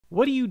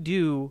What do you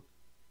do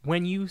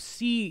when you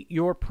see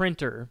your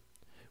printer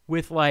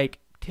with like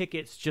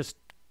tickets just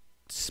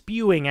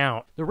spewing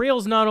out? The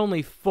rail's not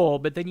only full,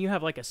 but then you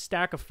have like a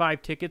stack of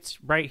 5 tickets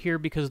right here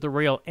because the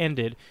rail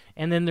ended,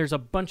 and then there's a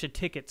bunch of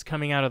tickets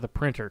coming out of the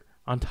printer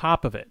on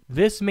top of it.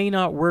 This may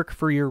not work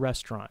for your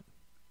restaurant,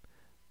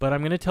 but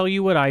I'm going to tell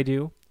you what I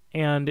do,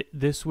 and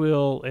this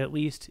will at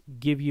least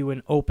give you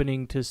an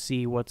opening to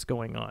see what's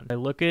going on. I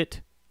look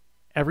at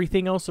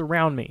everything else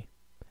around me.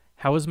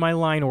 How is my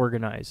line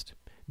organized?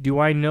 Do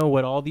I know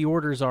what all the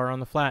orders are on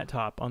the flat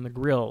top, on the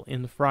grill,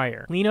 in the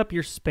fryer? Clean up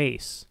your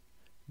space.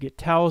 Get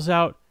towels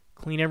out,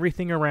 clean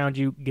everything around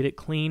you, get it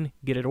clean,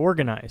 get it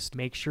organized.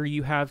 Make sure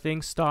you have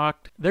things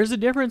stocked. There's a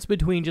difference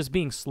between just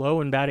being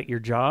slow and bad at your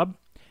job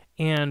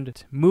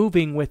and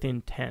moving with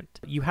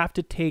intent. You have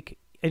to take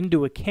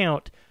into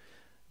account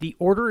the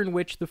order in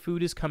which the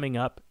food is coming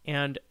up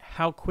and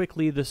how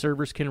quickly the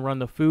servers can run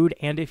the food,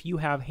 and if you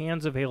have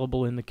hands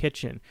available in the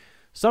kitchen.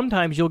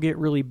 Sometimes you'll get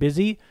really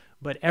busy,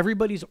 but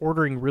everybody's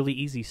ordering really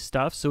easy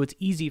stuff, so it's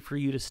easy for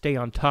you to stay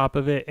on top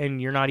of it,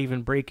 and you're not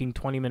even breaking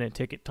 20-minute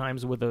ticket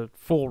times with a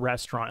full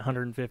restaurant,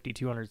 150,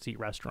 200-seat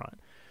restaurant.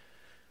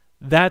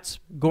 That's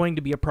going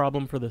to be a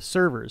problem for the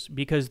servers,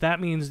 because that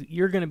means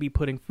you're going to be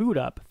putting food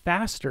up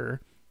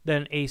faster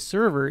than a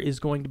server is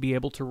going to be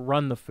able to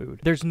run the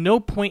food. There's no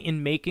point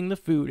in making the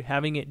food,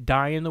 having it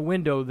die in the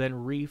window,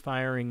 then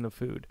refiring the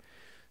food.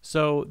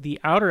 So the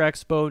outer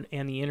expo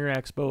and the inner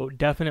expo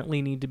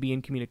definitely need to be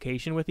in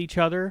communication with each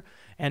other,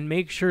 and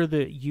make sure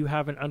that you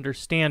have an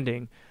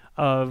understanding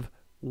of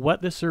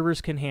what the servers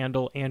can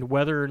handle and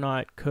whether or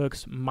not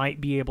cooks might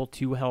be able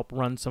to help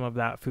run some of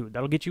that food.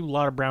 That'll get you a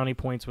lot of brownie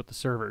points with the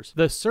servers.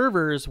 The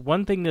servers,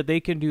 one thing that they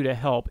can do to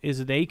help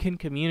is they can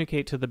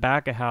communicate to the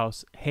back of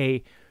house,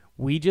 hey,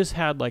 we just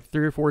had like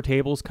 3 or 4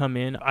 tables come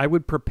in. I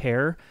would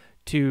prepare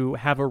to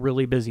have a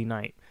really busy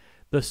night.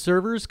 The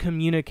servers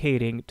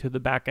communicating to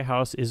the back of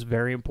house is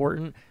very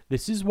important.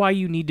 This is why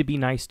you need to be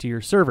nice to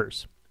your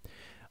servers.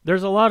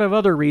 There's a lot of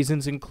other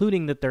reasons,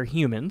 including that they're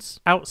humans.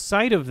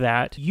 Outside of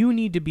that, you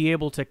need to be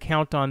able to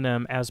count on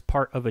them as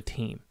part of a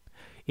team.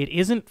 It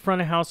isn't front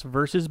of house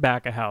versus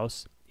back of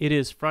house. It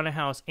is front of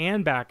house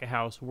and back of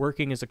house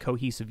working as a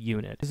cohesive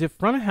unit. Because if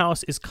front of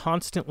house is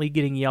constantly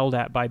getting yelled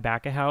at by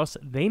back of house,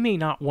 they may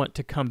not want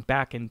to come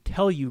back and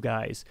tell you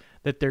guys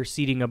that they're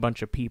seating a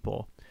bunch of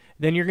people.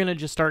 Then you're going to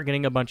just start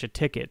getting a bunch of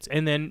tickets.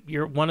 And then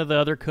one of the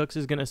other cooks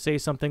is going to say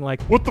something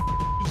like, "What the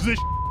f is this?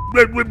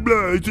 Blah, blah,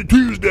 blah. It's a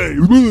Tuesday."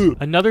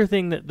 Another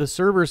thing that the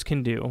servers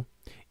can do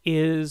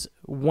is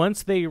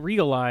once they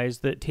realize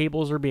that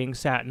tables are being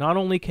sat, not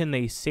only can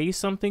they say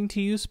something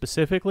to you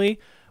specifically,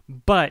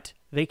 but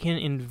they can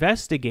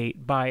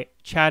investigate by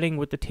chatting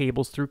with the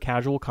tables through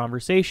casual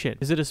conversation.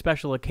 Is it a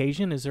special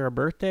occasion? Is there a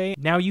birthday?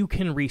 Now you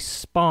can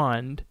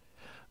respond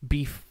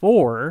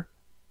before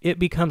it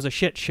becomes a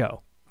shit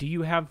show. Do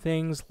you have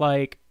things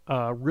like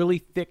really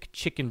thick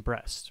chicken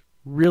breasts,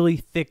 really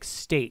thick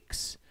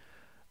steaks,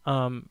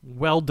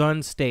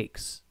 well-done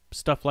steaks,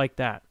 stuff like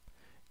that?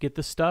 Get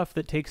the stuff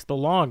that takes the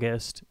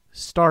longest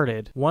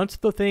started. Once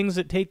the things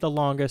that take the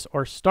longest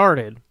are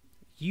started,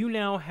 you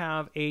now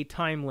have a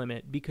time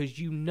limit, because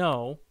you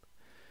know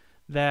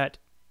that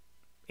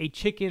a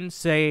chicken,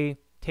 say,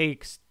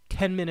 takes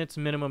 10 minutes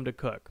minimum to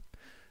cook.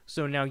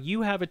 So now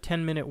you have a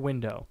 10-minute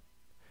window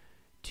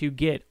to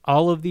get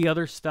all of the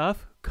other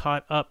stuff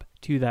caught up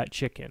to that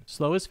chicken.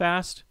 Slow is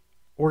fast.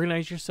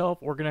 Organize yourself,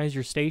 organize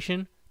your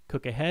station,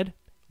 cook ahead,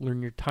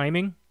 learn your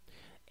timing,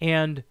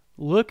 and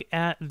look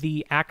at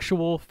the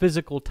actual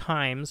physical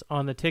times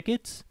on the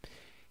tickets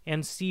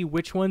and see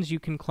which ones you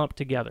can clump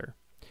together.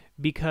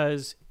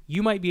 Because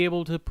you might be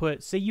able to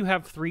put, say you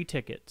have 3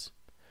 tickets,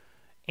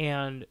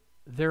 and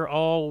they're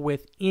all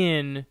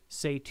within,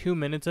 say, 2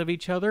 minutes of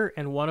each other,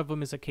 and one of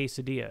them is a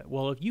quesadilla.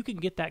 Well, if you can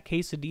get that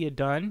quesadilla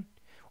done,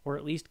 or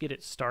at least get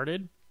it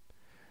started,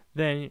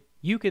 then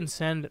you can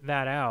send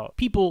that out.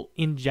 People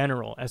in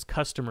general, as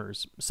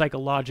customers,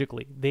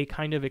 psychologically, they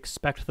kind of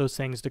expect those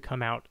things to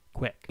come out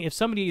quick. If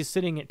somebody is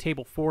sitting at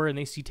table 4 and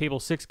they see table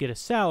 6 get a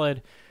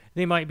salad,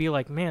 they might be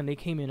like, man, they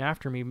came in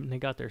after me and they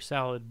got their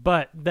salad.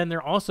 But then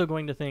they're also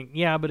going to think,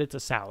 yeah, but it's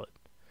a salad.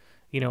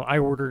 You know, I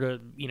ordered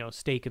a,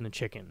 steak and the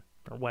chicken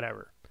or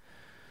whatever.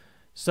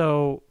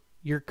 So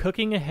you're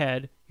cooking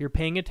ahead, you're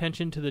paying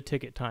attention to the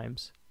ticket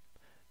times.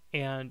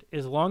 And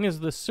as long as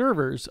the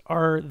servers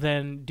are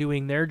then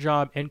doing their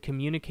job and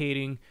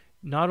communicating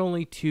not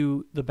only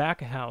to the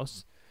back of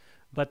house,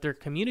 but they're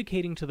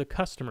communicating to the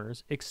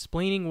customers,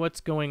 explaining what's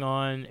going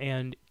on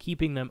and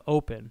keeping them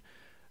open,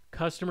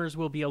 customers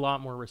will be a lot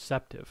more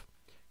receptive.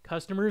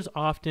 Customers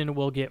often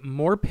will get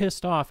more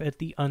pissed off at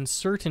the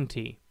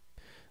uncertainty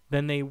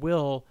than they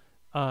will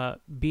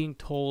being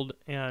told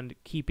and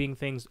keeping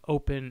things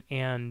open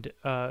and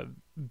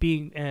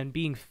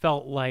being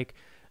felt like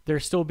they're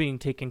still being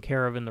taken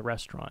care of in the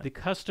restaurant. The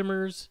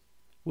customers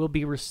will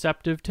be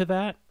receptive to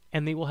that,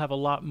 and they will have a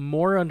lot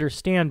more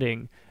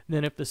understanding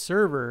than if the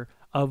server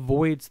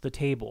avoids the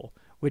table,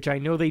 which I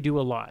know they do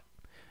a lot.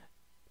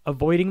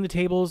 Avoiding the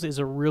tables is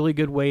a really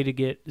good way to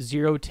get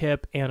 0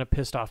 tip and a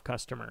pissed off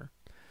customer.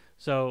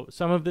 So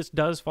some of this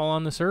does fall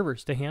on the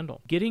servers to handle.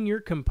 Getting your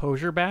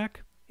composure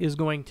back is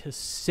going to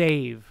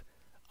save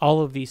all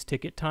of these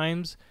ticket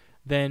times.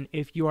 Then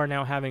if you are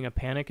now having a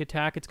panic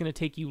attack, it's going to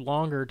take you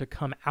longer to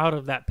come out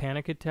of that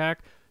panic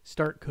attack,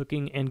 start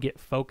cooking, and get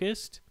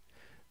focused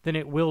than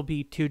it will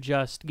be to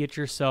just get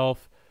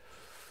yourself,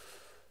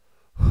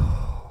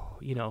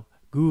 you know,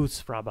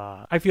 goose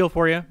fraba. I feel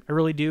for you. I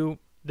really do.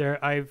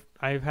 I've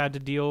had to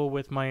deal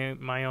with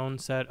my own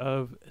set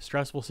of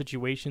stressful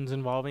situations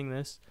involving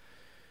this.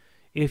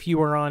 If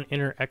you are on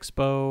Inner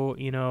Expo,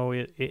 you know,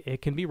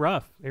 it can be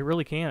rough. It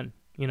really can,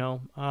 you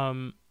know.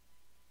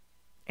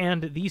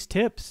 And these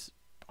tips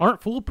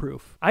aren't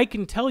foolproof. I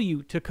can tell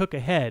you to cook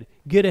ahead,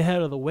 get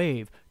ahead of the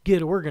wave,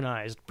 get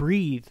organized,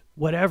 breathe,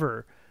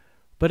 whatever.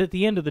 But at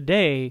the end of the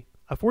day,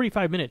 a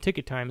 45-minute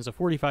ticket time is a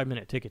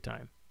 45-minute ticket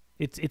time.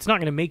 It's not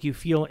going to make you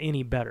feel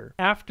any better.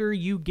 After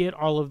you get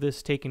all of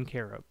this taken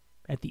care of,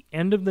 at the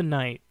end of the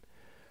night,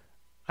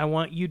 I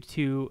want you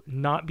to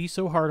not be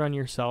so hard on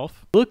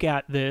yourself. Look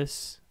at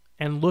this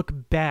and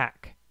look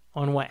back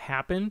on what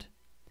happened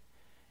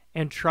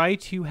and try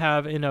to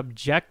have an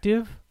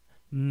objective,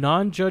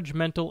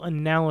 non-judgmental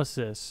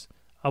analysis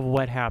of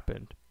what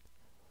happened.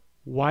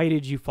 Why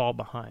did you fall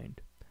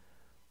behind?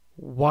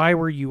 Why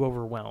were you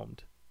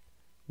overwhelmed?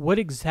 What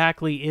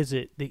exactly is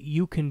it that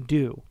you can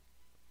do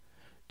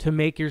to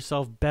make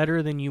yourself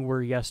better than you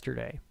were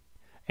yesterday?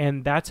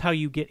 And that's how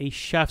you get a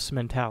chef's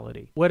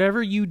mentality.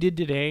 Whatever you did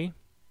today,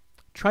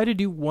 try to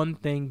do one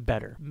thing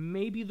better.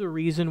 Maybe the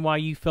reason why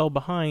you fell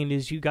behind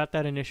is you got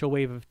that initial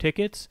wave of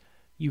tickets,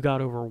 you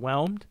got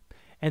overwhelmed,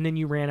 and then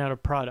you ran out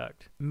of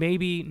product.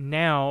 Maybe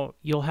now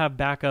you'll have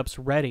backups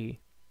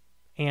ready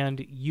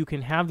and you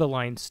can have the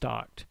line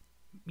stocked.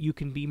 You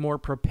can be more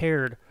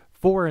prepared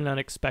for an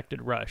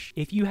unexpected rush.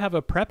 If you have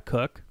a prep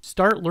cook,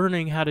 start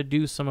learning how to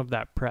do some of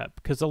that prep,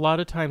 because a lot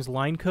of times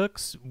line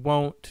cooks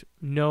won't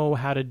know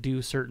how to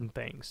do certain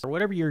things. Or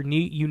whatever your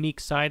unique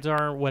sides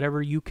are,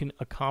 whatever you can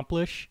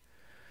accomplish,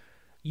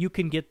 you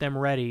can get them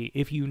ready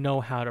if you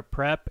know how to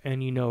prep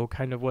and you know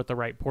kind of what the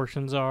right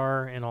portions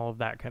are and all of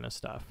that kind of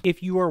stuff.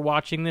 If you are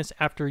watching this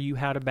after you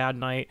had a bad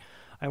night,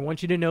 I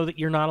want you to know that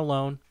you're not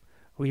alone.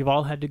 We've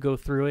all had to go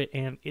through it,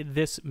 and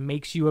this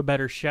makes you a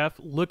better chef.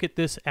 Look at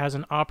this as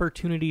an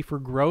opportunity for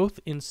growth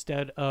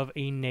instead of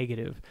a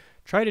negative.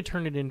 Try to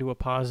turn it into a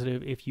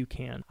positive if you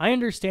can. I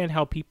understand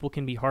how people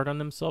can be hard on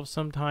themselves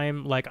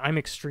sometimes. Like, I'm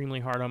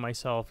extremely hard on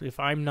myself. If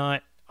I'm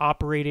not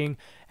operating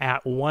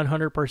at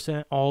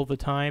 100% all the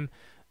time,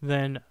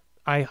 then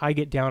I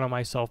get down on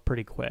myself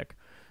pretty quick.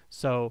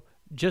 So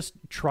just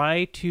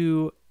try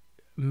to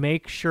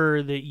make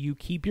sure that you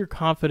keep your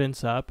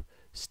confidence up,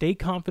 stay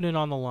confident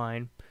on the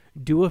line,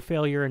 do a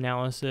failure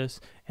analysis,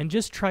 and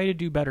just try to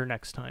do better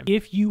next time.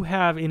 If you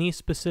have any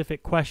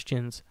specific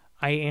questions,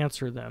 I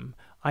answer them.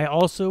 I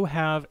also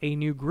have a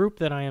new group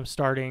that I am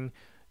starting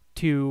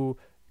to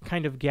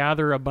kind of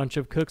gather a bunch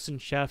of cooks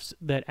and chefs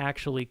that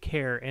actually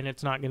care, and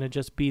it's not going to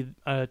just be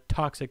a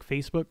toxic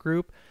Facebook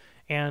group,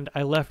 and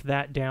I left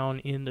that down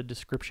in the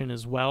description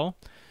as well.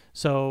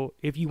 So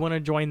if you want to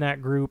join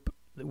that group,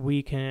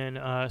 we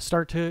can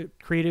start to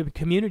create a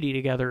community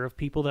together of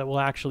people that will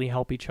actually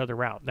help each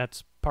other out.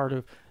 That's part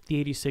of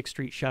the 86th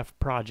Street Chef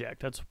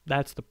project.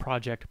 That's the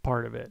project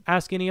part of it.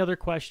 Ask any other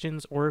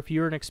questions, or if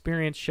you're an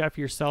experienced chef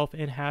yourself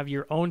and have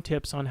your own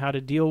tips on how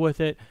to deal with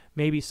it,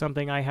 maybe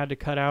something I had to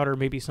cut out or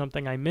maybe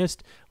something I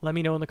missed, let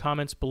me know in the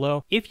comments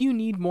below. If you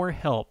need more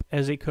help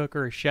as a cook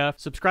or a chef,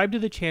 subscribe to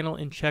the channel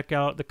and check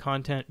out the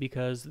content,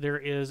 because there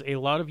is a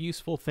lot of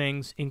useful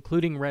things,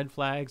 including red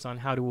flags on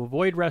how to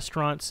avoid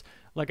restaurants.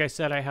 Like I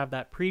said, I have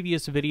that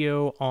previous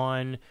video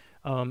on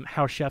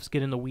how chefs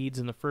get in the weeds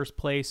in the first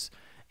place,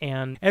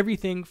 and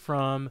everything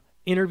from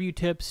interview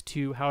tips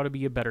to how to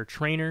be a better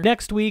trainer.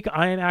 Next week,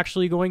 I am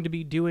actually going to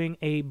be doing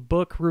a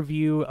book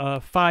review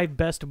of 5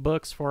 best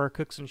books for our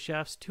cooks and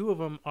chefs. 2 of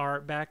them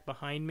are back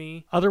behind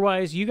me.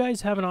 Otherwise, you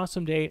guys have an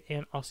awesome day,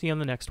 and I'll see you on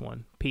the next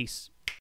one. Peace.